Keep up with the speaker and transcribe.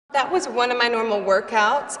That was one of my normal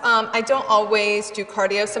workouts. I don't always do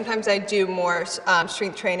cardio. Sometimes I do more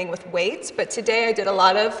strength training with weights, but today I did a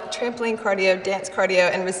lot of trampoline cardio, dance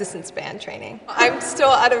cardio, and resistance band training. I'm still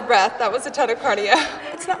out of breath. That was a ton of cardio.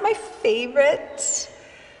 It's not my favorite,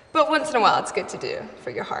 but once in a while it's good to do for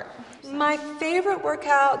your heart. My favorite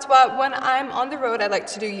workouts, well, when I'm on the road, I like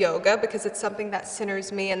to do yoga because it's something that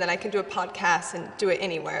centers me, and then I can do a podcast and do it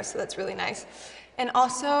anywhere, so that's really nice. And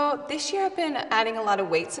also, this year I've been adding a lot of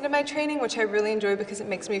weights into my training, which I really enjoy because it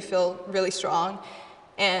makes me feel really strong.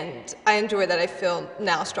 And I enjoy that I feel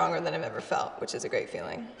now stronger than I've ever felt, which is a great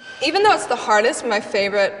feeling. Even though it's the hardest, my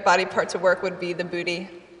favorite body part to work would be the booty.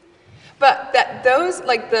 But those,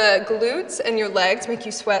 like the glutes and your legs, make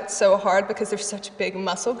you sweat so hard because they're such big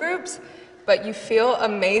muscle groups. But you feel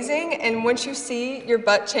amazing, and once you see your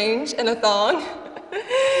butt change in a thong,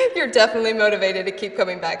 you're definitely motivated to keep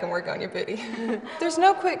coming back and work on your booty. There's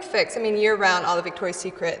no quick fix. I mean, year-round, all the Victoria's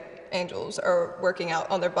Secret angels are working out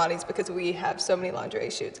on their bodies because we have so many lingerie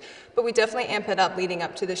shoots. But we definitely amp it up leading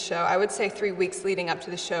up to the show. I would say 3 weeks leading up to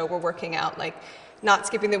the show, we're working out, like not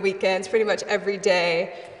skipping the weekends, pretty much every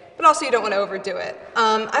day. But also you don't want to overdo it.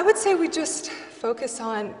 I would say we just focus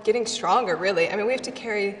on getting stronger, really. I mean, we have to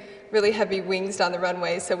carry really heavy wings down the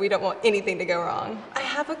runway, so we don't want anything to go wrong. I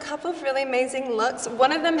have a couple of really amazing looks.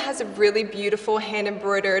 One of them has a really beautiful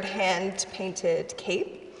hand-embroidered, hand-painted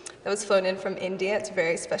cape that was flown in from India. It's a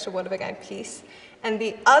very special one-of-a-kind piece. And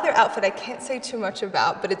the other outfit I can't say too much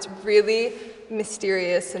about, but it's really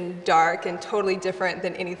mysterious and dark and totally different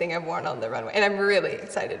than anything I've worn on the runway, and I'm really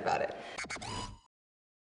excited about it.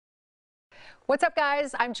 What's up,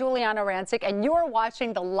 guys? I'm Giuliana Rancic, and you're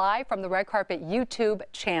watching the Live from the Red Carpet YouTube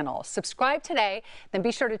channel. Subscribe today, then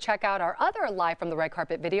be sure to check out our other Live from the Red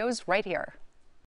Carpet videos right here.